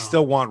 but they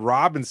still want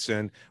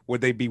Robinson,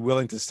 would they be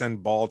willing to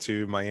send Ball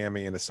to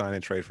Miami in a sign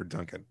and trade for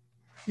Duncan?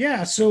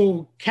 Yeah,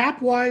 so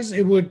cap-wise,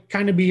 it would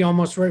kind of be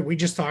almost right. We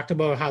just talked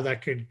about how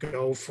that could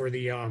go for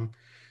the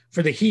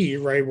Heat,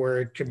 right, where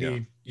it could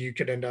be you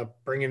could end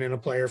up bringing in a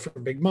player for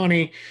big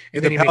money.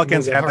 And the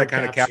Pelicans have that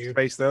kind of cap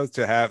space, though,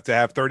 to have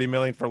 $30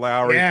 million for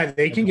Lowry. Yeah,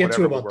 they can get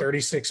to about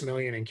 $36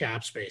 million in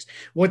cap space.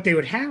 What they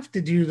would have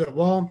to do,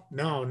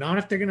 no, not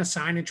if they're going to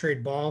sign and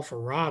trade Ball for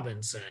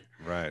Robinson.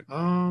 Right.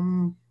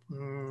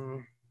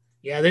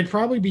 Yeah, they'd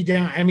probably be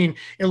down. I mean,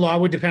 a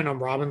lot would depend on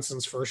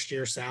Robinson's first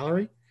year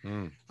salary.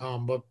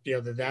 But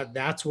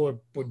that's what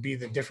would be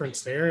the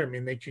difference there. I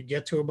mean, they could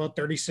get to about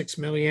 36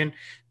 million.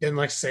 Then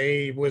let's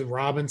say with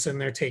Robinson,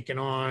 they're taking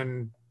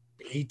on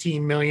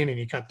 18 million and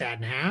you cut that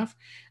in half.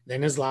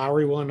 then is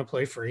Lowry willing to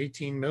play for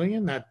 18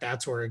 million?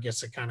 That's where I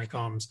guess it kind of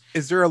comes.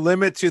 Is there a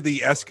limit to the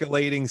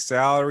escalating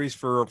salaries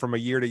from a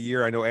year to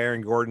year? I know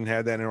Aaron Gordon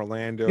had that in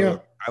Orlando. Yeah.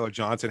 Tyler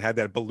Johnson had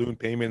that balloon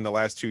payment in the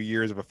last 2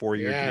 years of a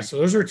 4-year deal. Yeah, so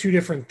those are two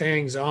different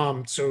things.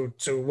 So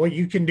what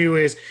you can do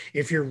is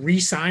if you're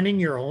re-signing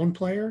your own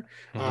player,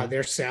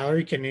 their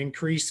salary can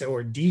increase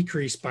or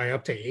decrease by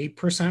up to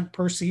 8%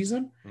 per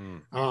season.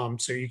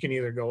 So you can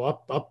either go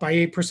up by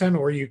 8%,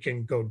 or you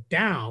can go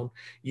down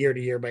year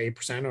to year by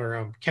 8%.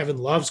 Or Kevin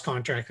Love's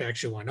contract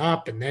actually went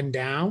up and then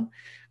down.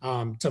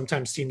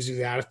 Sometimes teams do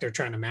that if they're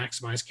trying to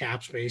maximize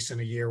cap space in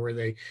a year where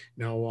they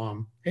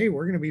know, hey,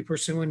 we're going to be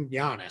pursuing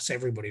Giannis.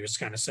 Everybody was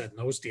kind of setting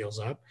those deals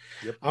up.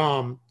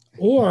 Yep.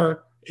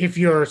 Or if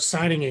you're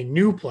signing a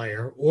new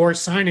player or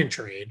sign and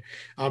trade,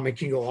 it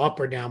can go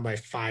up or down by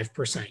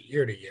 5%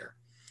 year to year.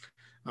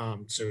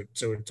 So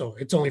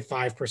it's only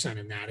 5%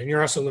 in that. And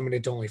you're also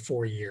limited to only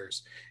 4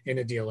 years in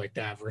a deal like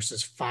that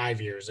versus 5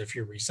 years if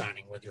you're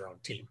re-signing with your own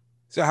team.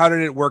 So how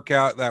did it work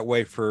out that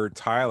way for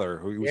Tyler,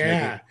 who was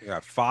making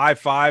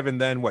 5,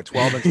 and then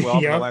 12 and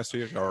 12 in the last 2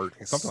 years, or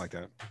something like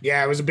that?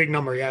 Yeah, it was a big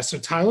number. Yeah. So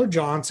Tyler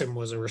Johnson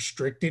was a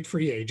restricted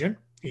free agent.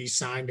 He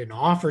signed an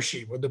offer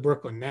sheet with the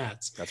Brooklyn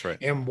Nets. That's right.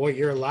 And what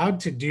you're allowed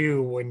to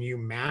do when you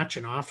match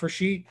an offer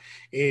sheet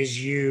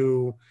is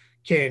you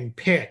can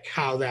pick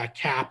how that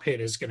cap hit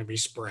is going to be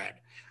spread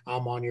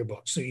on your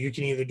book. So you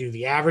can either do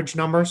the average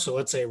number. So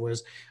let's say it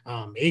was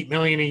 $8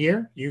 million a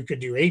year. You could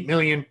do $8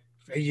 million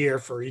a year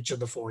for each of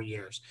the 4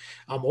 years.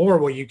 Or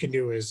what you can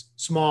do is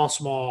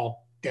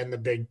small, then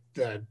the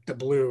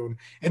balloon,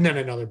 and then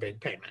another big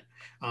payment.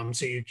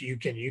 So you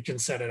can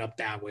set it up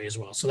that way as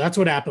well. So that's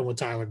what happened with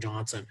Tyler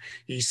Johnson.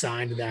 He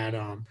signed that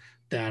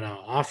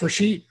offer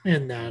sheet,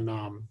 and then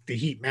the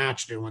Heat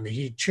matched it when the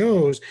Heat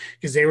chose,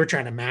 because they were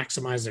trying to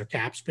maximize their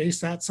cap space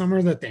that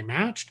summer that they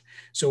matched.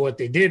 So what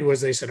they did was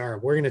they said, all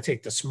right, we're going to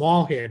take the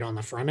small hit on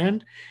the front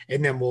end,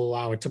 and then we'll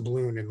allow it to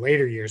balloon in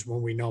later years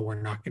when we know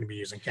we're not going to be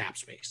using cap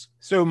space.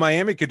 So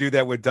Miami could do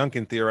that with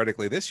Duncan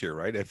theoretically this year,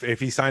 right? If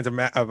he signs an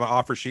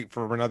offer sheet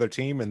for another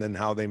team, and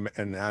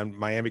then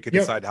Miami could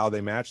decide how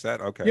they match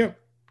that. Okay. Yep.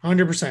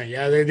 100%.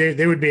 Yeah.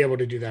 They would be able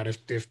to do that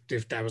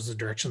if that was the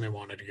direction they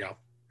wanted to go.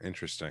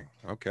 Interesting.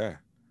 Okay.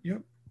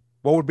 Yep.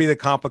 What would be the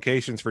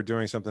complications for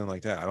doing something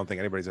like that? I don't think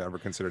anybody's ever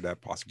considered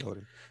that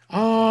possibility.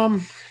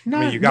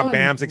 You got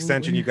Bam's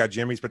extension, you got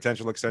Jimmy's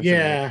potential extension.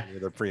 Yeah.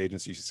 The free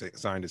agency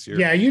signed this year.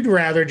 Yeah, you'd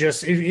rather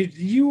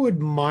you would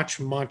much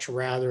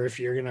rather if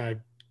you're gonna.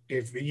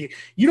 If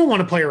you don't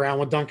want to play around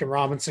with Duncan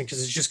Robinson because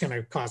it's just going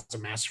to cause a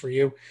mess for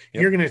you.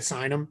 Yep. You're going to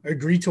sign him,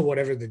 agree to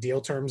whatever the deal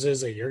terms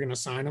is that you're going to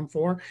sign him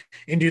for,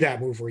 and do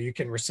that move where you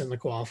can rescind the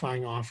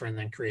qualifying offer and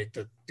then create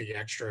the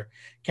extra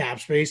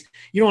cap space.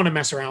 You don't want to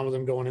mess around with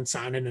him going and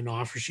signing an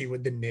offer sheet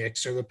with the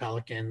Knicks or the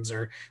Pelicans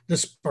or the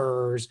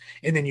Spurs,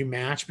 and then you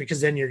match, because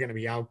then you're going to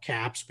be out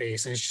cap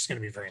space and it's just going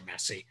to be very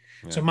messy.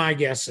 Yeah. So my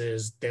guess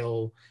is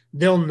they'll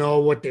know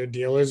what their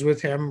deal is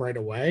with him right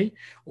away,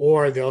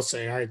 or they'll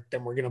say, all right,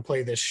 then we're going to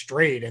play this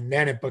straight. And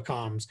then it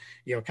becomes,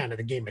 kind of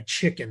the game of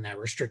chicken that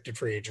restricted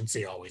free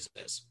agency always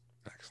is.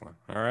 Excellent.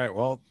 All right.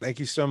 Well, thank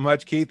you so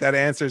much, Keith. That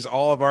answers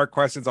all of our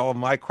questions, all of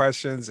my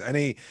questions.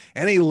 Any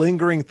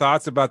lingering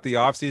thoughts about the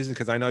offseason?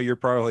 Because I know you're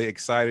probably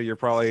excited. You're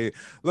probably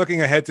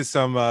looking ahead to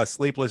some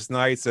sleepless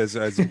nights as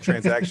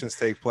transactions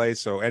take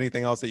place. So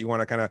anything else that you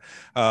want to kind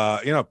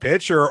of,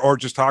 pitch or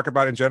just talk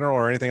about in general,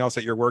 or anything else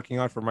that you're working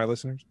on for my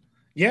listeners?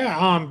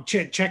 Yeah,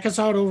 check us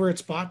out over at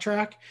Spot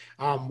Track.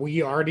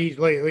 We already,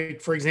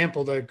 like for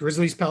example, the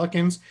Grizzlies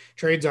Pelicans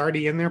trade's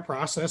already in there,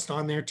 processed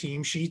on their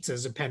team sheets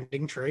as a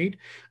pending trade.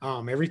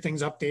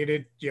 Everything's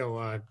updated,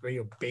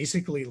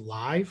 basically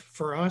live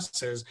for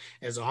us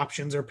as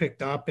options are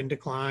picked up and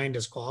declined,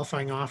 as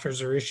qualifying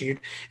offers are issued,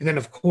 and then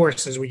of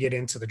course as we get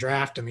into the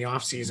draft and the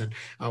offseason,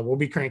 we'll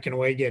be cranking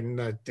away getting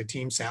the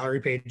team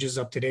salary pages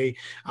up to date.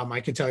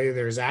 I can tell you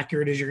they're as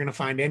accurate as you're going to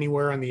find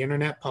anywhere on the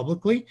internet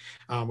publicly.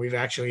 We've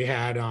actually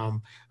had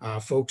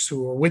folks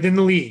who are within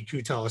the league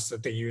who tell us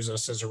that they use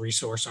us as a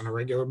resource on a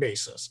regular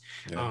basis,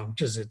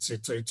 because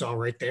it's all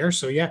right there.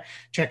 So yeah,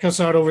 check us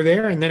out over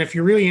there. And then if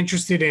you're really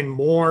interested in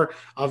more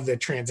of the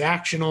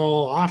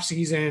transactional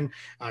offseason,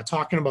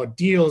 talking about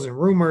deals and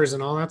rumors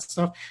and all that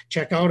stuff,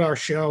 check out our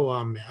show,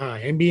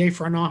 NBA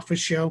Front Office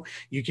Show.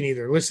 You can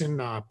either listen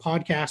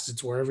podcasts,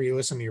 it's wherever you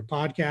listen to your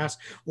podcast,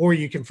 or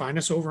you can find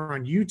us over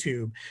on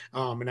YouTube.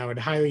 And I would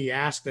highly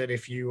ask that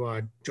if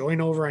you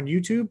join over on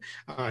YouTube,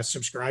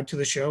 subscribe to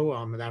the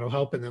show, that'll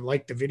help, and then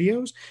like the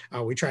videos.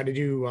 We try to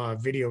do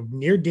video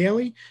near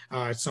daily,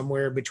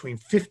 somewhere between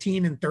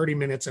 15 and 30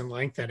 minutes in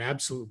length at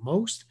absolute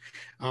most,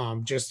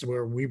 just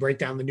where we break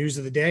down the news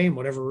of the day and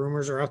whatever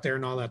rumors are out there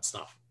and all that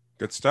stuff.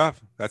 Good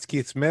stuff. That's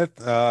Keith Smith,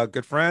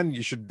 good friend.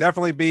 You should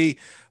definitely be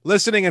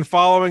listening and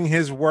following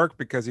his work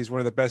because he's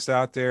one of the best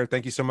out there.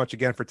 Thank you so much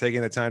again for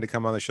taking the time to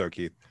come on the show,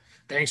 Keith.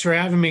 Thanks for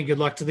having me. Good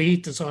luck to the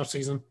Heat this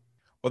offseason.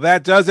 Well,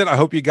 that does it. I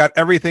hope you got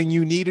everything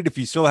you needed. If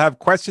you still have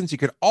questions, you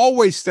can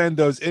always send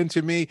those in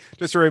to me.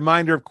 Just a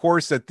reminder, of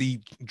course, that the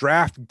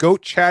draft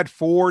GOAT Chad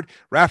Ford,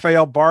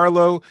 Rafael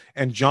Barlow,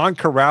 and John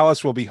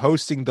Corrales will be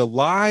hosting the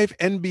live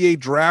NBA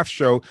draft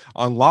show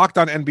on Locked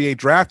On NBA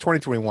Draft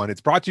 2021.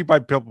 It's brought to you by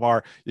Built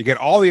Bar. You get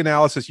all the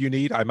analysis you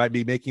need. I might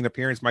be making an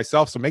appearance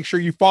myself, so make sure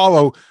you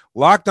follow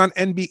Locked On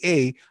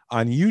NBA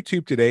on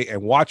YouTube today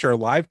and watch our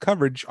live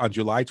coverage on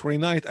July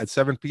 29th at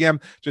 7 p.m.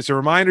 Just a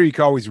reminder, you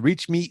can always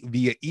reach me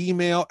via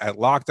email at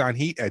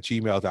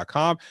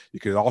lockedonheat@gmail.com. You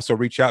can also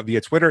reach out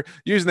via Twitter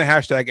using the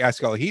hashtag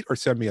AskLHeat or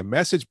send me a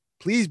message.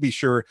 Please be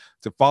sure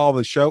to follow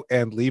the show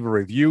and leave a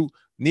review.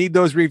 Need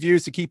those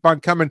reviews to keep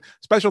on coming.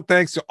 Special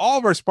thanks to all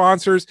of our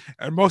sponsors,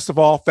 and most of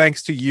all,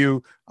 thanks to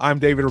you. I'm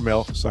David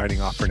Ramil,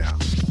 signing off for now.